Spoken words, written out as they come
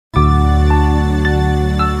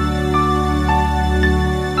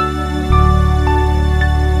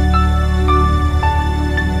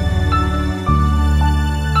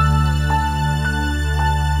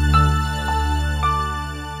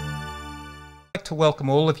to welcome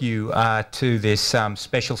all of you to this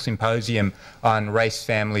special symposium on race,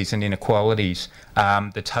 families and inequalities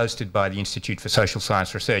that's hosted by the Institute for Social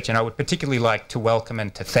Science Research. And I would particularly like to welcome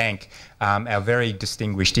and to thank our very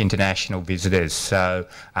distinguished international visitors. So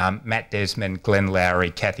Matt Desmond, Glenn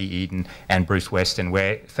Lowry, Kathy Eden and Bruce Weston,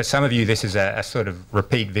 where for some of you this is a sort of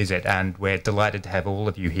repeat visit, and we're delighted to have all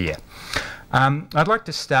of you here. I'd like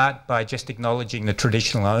to start by just acknowledging the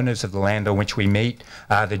traditional owners of the land on which we meet,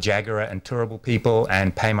 the Jagera and Turrbal people,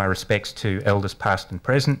 and pay my respects to elders past and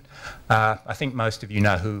present. I think most of you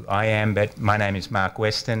know who I am, but my name is Mark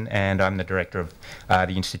Weston and I'm the Director of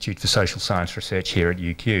the Institute for Social Science Research here at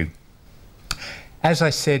UQ. As I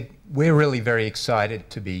said, we're really very excited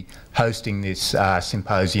to be hosting this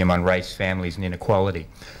symposium on race, families and inequality.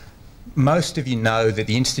 Most of you know that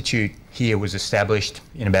the Institute here was established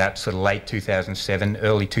in about sort of late 2007,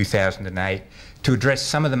 early 2008 to address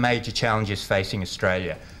some of the major challenges facing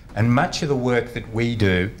Australia. And much of the work that we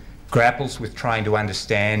do grapples with trying to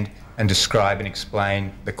understand and describe and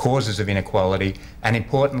explain the causes of inequality, and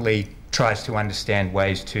importantly tries to understand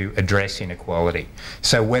ways to address inequality.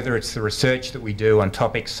 So whether it's the research that we do on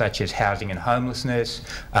topics such as housing and homelessness,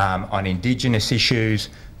 on Indigenous issues,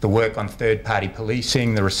 the work on third-party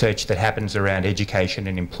policing, the research that happens around education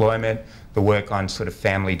and employment, the work on sort of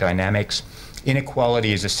family dynamics.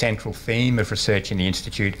 Inequality is a central theme of research in the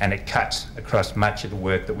Institute, and it cuts across much of the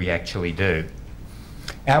work that we actually do.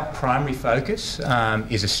 Our primary focus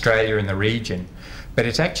is Australia and the region, but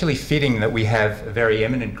it's actually fitting that we have a very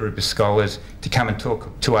eminent group of scholars to come and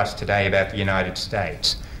talk to us today about the United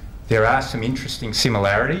States. There are some interesting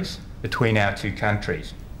similarities between our two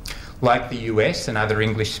countries. Like the US and other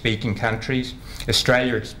English-speaking countries,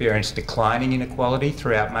 Australia experienced declining inequality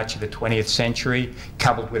throughout much of the 20th century,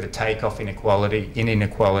 coupled with a take-off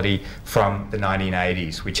inequality from the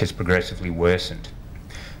 1980s, which has progressively worsened.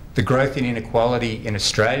 The growth in inequality in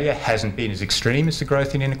Australia hasn't been as extreme as the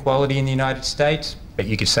growth in inequality in the United States, but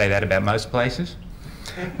you could say that about most places.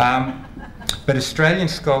 But Australian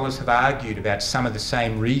scholars have argued about some of the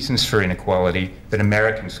same reasons for inequality that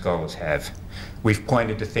American scholars have. We've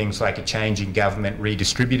pointed to things like a change in government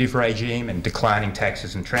redistributive regime and declining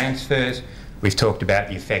taxes and transfers. We've talked about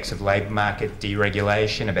the effects of labour market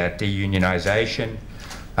deregulation, about deunionisation.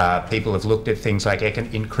 People have looked at things like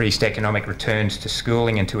increased economic returns to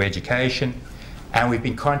schooling and to education. And we've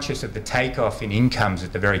been conscious of the take-off in incomes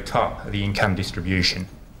at the very top of the income distribution.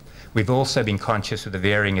 We've also been conscious of the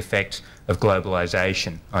varying effects of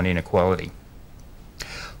globalisation on inequality.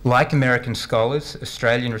 Like American scholars,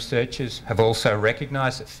 Australian researchers have also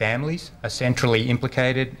recognised that families are centrally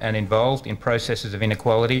implicated and involved in processes of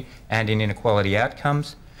inequality and in inequality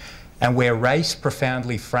outcomes. And where race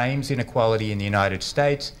profoundly frames inequality in the United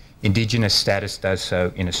States, Indigenous status does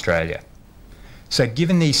so in Australia. So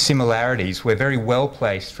given these similarities, we're very well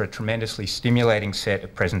placed for a tremendously stimulating set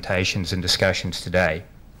of presentations and discussions today.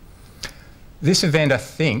 This event, I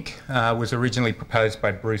think, was originally proposed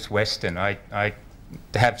by Bruce Weston. I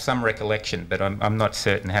have some recollection, but I'm not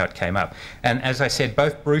certain how it came up. And as I said,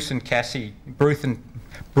 both Bruce and Kathy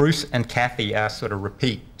are sort of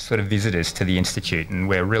repeat visitors to the Institute, and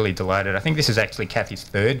we're really delighted. I think this is actually Kathy's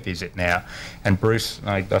third visit now, and Bruce,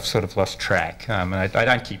 I've sort of lost track. I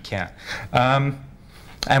don't keep count.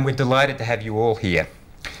 And we're delighted to have you all here.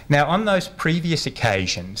 Now, on those previous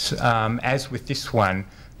occasions, as with this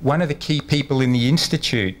one of the key people in the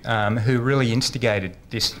Institute who really instigated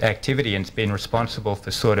this activity and has been responsible for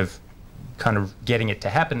kind of getting it to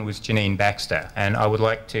happen was Janine Baxter, and I would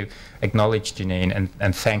like to acknowledge Janine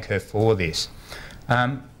and thank her for this.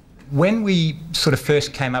 When we sort of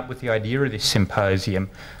first came up with the idea of this symposium,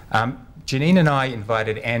 Janine and I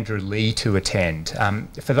invited Andrew Leigh to attend.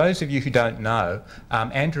 For those of you who don't know,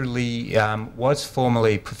 Andrew Leigh was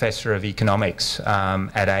formerly Professor of Economics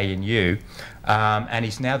at ANU, and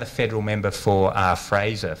he's now the federal member for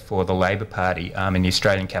Fraser for the Labor Party in the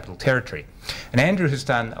Australian Capital Territory. And Andrew has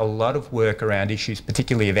done a lot of work around issues,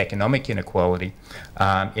 particularly of economic inequality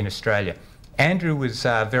in Australia. Andrew was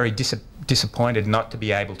very disappointed not to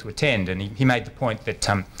be able to attend, and he made the point that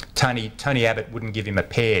Tony Abbott wouldn't give him a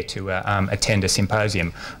pair to attend a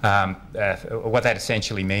symposium. What that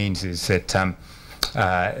essentially means is that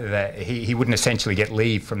he wouldn't essentially get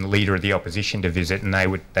leave from the leader of the opposition to visit, and they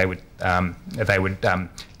would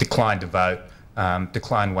decline to vote,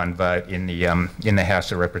 decline one vote in the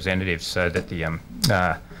House of Representatives, so that the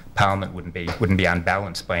Parliament wouldn't be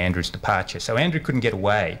unbalanced by Andrew's departure. So Andrew couldn't get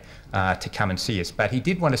away to come and see us, but he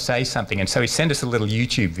did want to say something, and so he sent us a little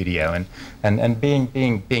YouTube video. And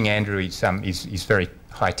being Andrew, he's very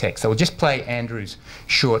high tech. So we'll just play Andrew's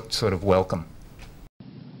short sort of welcome.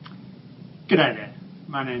 G'day there.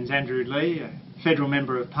 My name's Andrew Leigh, a Federal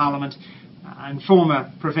Member of Parliament and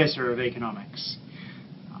former Professor of Economics.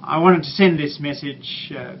 I wanted to send this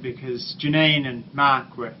message because Janine and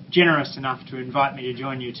Mark were generous enough to invite me to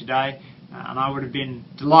join you today, and I would have been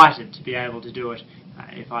delighted to be able to do it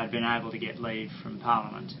if I'd been able to get leave from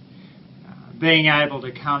Parliament. Being able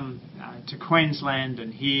to come to Queensland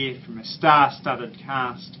and hear from a star-studded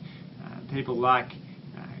cast, people like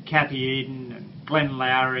Kathy Eden and Glenn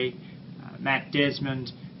Lowry, Matt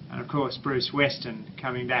Desmond, and of course Bruce Weston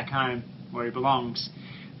coming back home where he belongs,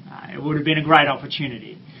 it would have been a great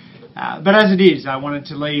opportunity. But as it is, I wanted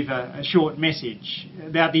to leave a short message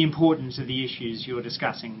about the importance of the issues you're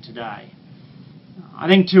discussing today. I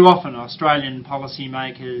think too often Australian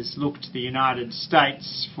policymakers look to the United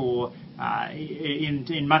States for,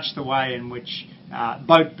 in much the way in which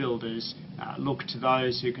boat builders look to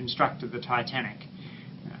those who constructed the Titanic.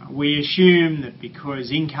 We assume that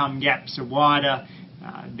because income gaps are wider,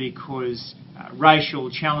 because racial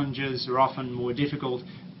challenges are often more difficult,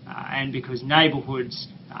 and because neighbourhoods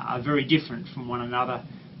are very different from one another,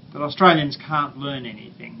 that Australians can't learn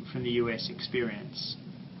anything from the US experience.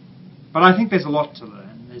 But I think there's a lot to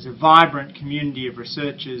learn. There's a vibrant community of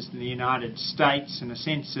researchers in the United States and a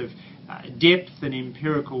sense of depth and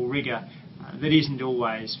empirical rigour that isn't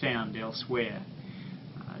always found elsewhere.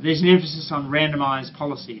 There's an emphasis on randomised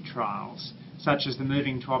policy trials, such as the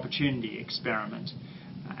Moving to Opportunity experiment,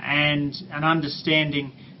 and an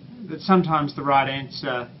understanding that sometimes the right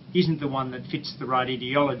answer isn't the one that fits the right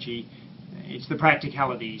ideology, it's the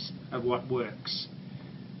practicalities of what works.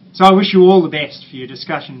 So I wish you all the best for your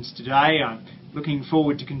discussions today. I'm looking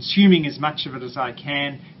forward to consuming as much of it as I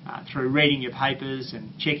can through reading your papers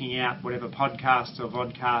and checking out whatever podcasts or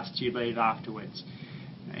vodcasts you leave afterwards.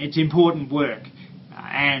 It's important work,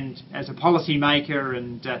 and as a policy maker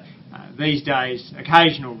and these days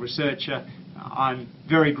occasional researcher, I'm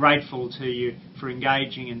very grateful to you for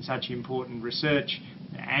engaging in such important research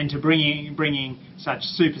and to bringing such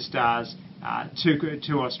superstars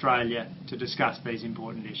to Australia to discuss these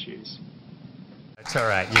important issues. That's all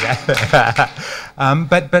right,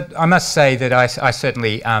 but I must say that I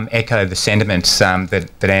certainly echo the sentiments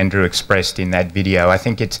that Andrew expressed in that video. I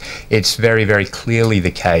think it's very, very clearly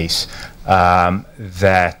the case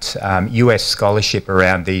that US scholarship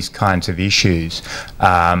around these kinds of issues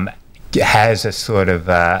has a sort of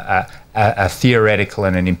a theoretical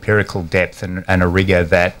and an empirical depth and a rigour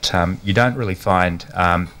that you don't really find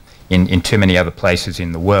in too many other places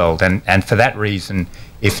in the world, and for that reason,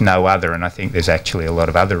 if no other, and I think there's actually a lot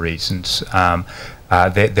of other reasons,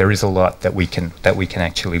 there is a lot that we can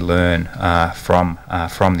actually learn from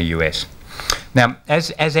the US. Now,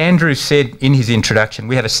 as Andrew said in his introduction,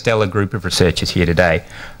 we have a stellar group of researchers here today.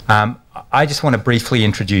 I just want to briefly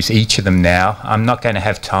introduce each of them now. I'm not going to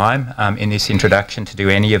have time in this introduction to do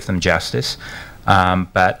any of them justice,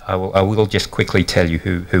 but I will just quickly tell you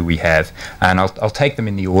who we have, and I'll take them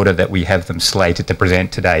in the order that we have them slated to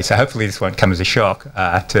present today. So hopefully this won't come as a shock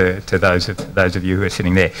to those of you who are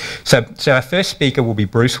sitting there. So our first speaker will be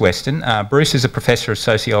Bruce Weston. Bruce is a professor of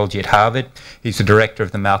sociology at Harvard. He's the director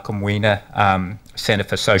of the Malcolm Weiner Centre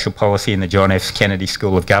for Social Policy in the John F. Kennedy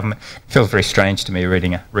School of Government. It feels very strange to me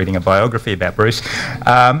reading a biography about Bruce.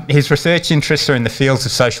 His research interests are in the fields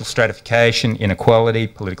of social stratification, inequality,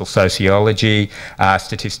 political sociology,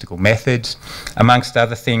 statistical methods. Amongst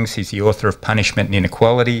other things, he's the author of Punishment and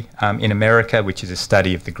Inequality in America, which is a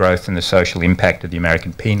study of the growth and the social impact of the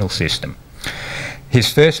American penal system.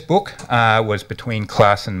 His first book was Between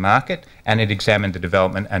Class and Market, and it examined the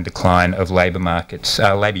development and decline of labour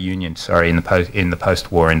unions, in the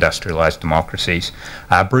post-war industrialised democracies.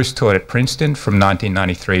 Bruce taught at Princeton from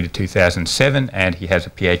 1993 to 2007, and he has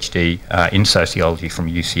a PhD in sociology from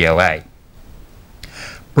UCLA.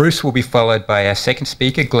 Bruce will be followed by our second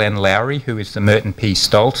speaker, Glenn Lowry, who is the Merton P.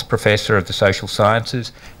 Stoltz Professor of the Social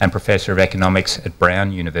Sciences and Professor of Economics at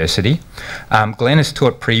Brown University. Glenn has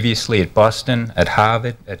taught previously at Boston, at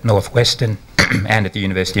Harvard, at Northwestern, and at the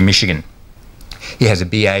University of Michigan. He has a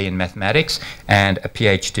BA in Mathematics and a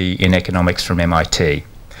PhD in Economics from MIT.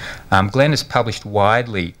 Glenn has published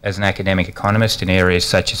widely as an academic economist in areas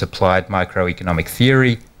such as applied microeconomic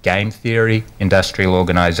theory, game theory, industrial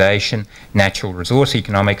organisation, natural resource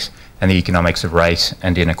economics, and the economics of race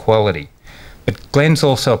and inequality. But Glenn's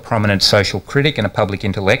also a prominent social critic and a public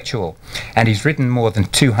intellectual, and he's written more than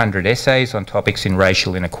 200 essays on topics in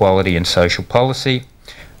racial inequality and social policy,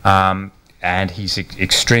 and he's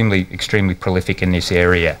extremely prolific in this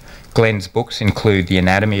area. Glenn's books include The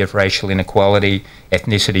Anatomy of Racial Inequality,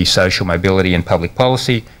 Ethnicity, Social Mobility and Public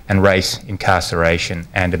Policy, and Race, Incarceration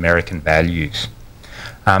and American Values.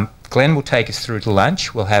 Glenn will take us through to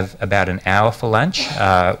lunch. We'll have about an hour for lunch,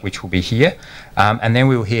 which will be here. And then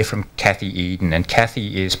we will hear from Cathy Eden. And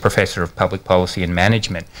Cathy is Professor of Public Policy and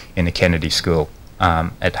Management in the Kennedy School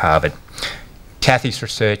at Harvard. Cathy's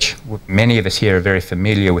research, many of us here are very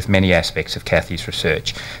familiar with many aspects of Cathy's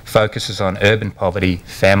research, focuses on urban poverty,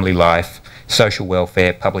 family life, social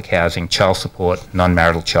welfare, public housing, child support,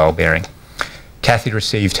 non-marital childbearing. Cathy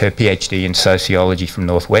received her PhD in sociology from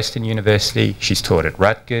Northwestern University. She's taught at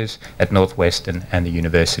Rutgers, at Northwestern, and the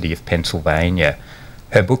University of Pennsylvania.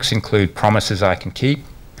 Her books include Promises I Can Keep,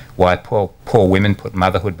 Why Poor Women Put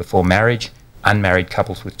Motherhood Before Marriage, Unmarried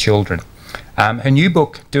Couples with Children. Her new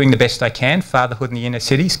book, Doing the Best I Can, Fatherhood in the Inner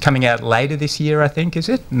Cities, coming out later this year, I think, is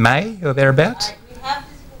it? May or thereabouts? We have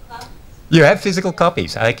physical copies. You have physical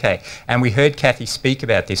copies, okay. And we heard Cathy speak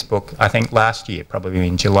about this book, I think last year, probably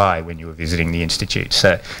in July when you were visiting the Institute.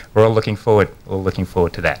 So we're all looking forward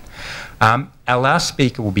to that. Our last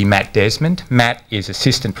speaker will be Matt Desmond. Matt is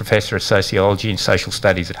Assistant Professor of Sociology and Social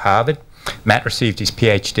Studies at Harvard. Matt received his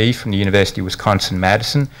PhD from the University of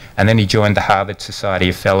Wisconsin-Madison, and then he joined the Harvard Society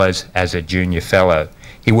of Fellows as a junior fellow.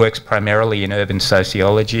 He works primarily in urban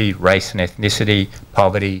sociology, race and ethnicity,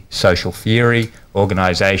 poverty, social theory,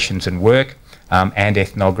 organisations and work, and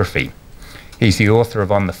ethnography. He's the author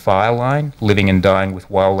of On the Fire Line, Living and Dying with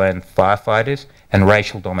Wildland Firefighters, and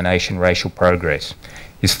Racial Domination, Racial Progress.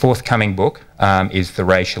 His forthcoming book is The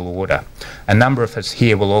Racial Order. A number of us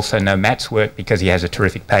here will also know Matt's work because he has a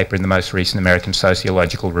terrific paper in the most recent American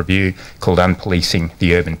Sociological Review called Unpolicing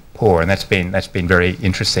the Urban Poor, and that's been very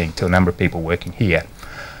interesting to a number of people working here.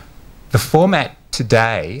 The format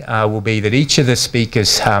today will be that each of the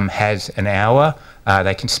speakers has an hour.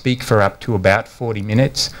 They can speak for up to about 40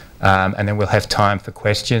 minutes, and then we'll have time for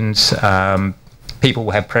questions. People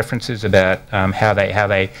will have preferences about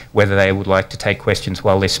whether they would like to take questions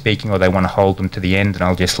while they're speaking or they want to hold them to the end, and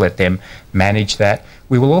I'll just let them manage that.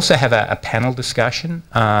 We will also have a panel discussion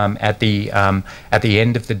at the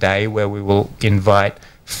end of the day where we will invite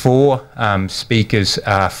 4 speakers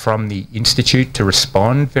from the Institute to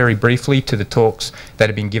respond very briefly to the talks that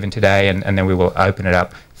have been given today, and then we will open it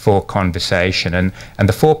up for conversation. And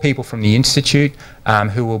the 4 people from the Institute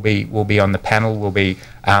who will be on the panel will be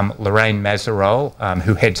Lorraine Mazarol,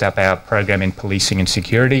 who heads up our program in policing and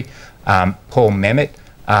security, Paul Mehmet,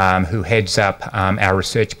 who heads up our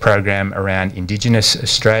research program around Indigenous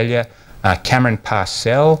Australia, Cameron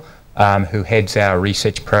Parcell, who heads our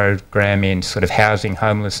research program in sort of housing,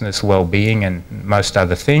 homelessness, well-being and most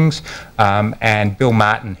other things, and Bill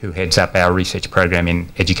Martin, who heads up our research program in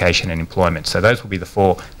education and employment. So those will be the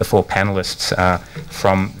four panellists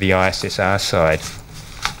from the ISSR side.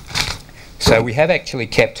 So we have actually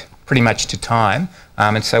kept pretty much to time,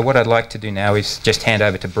 and so what I'd like to do now is just hand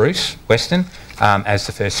over to Bruce Weston as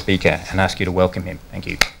the first speaker and ask you to welcome him. Thank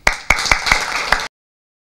you.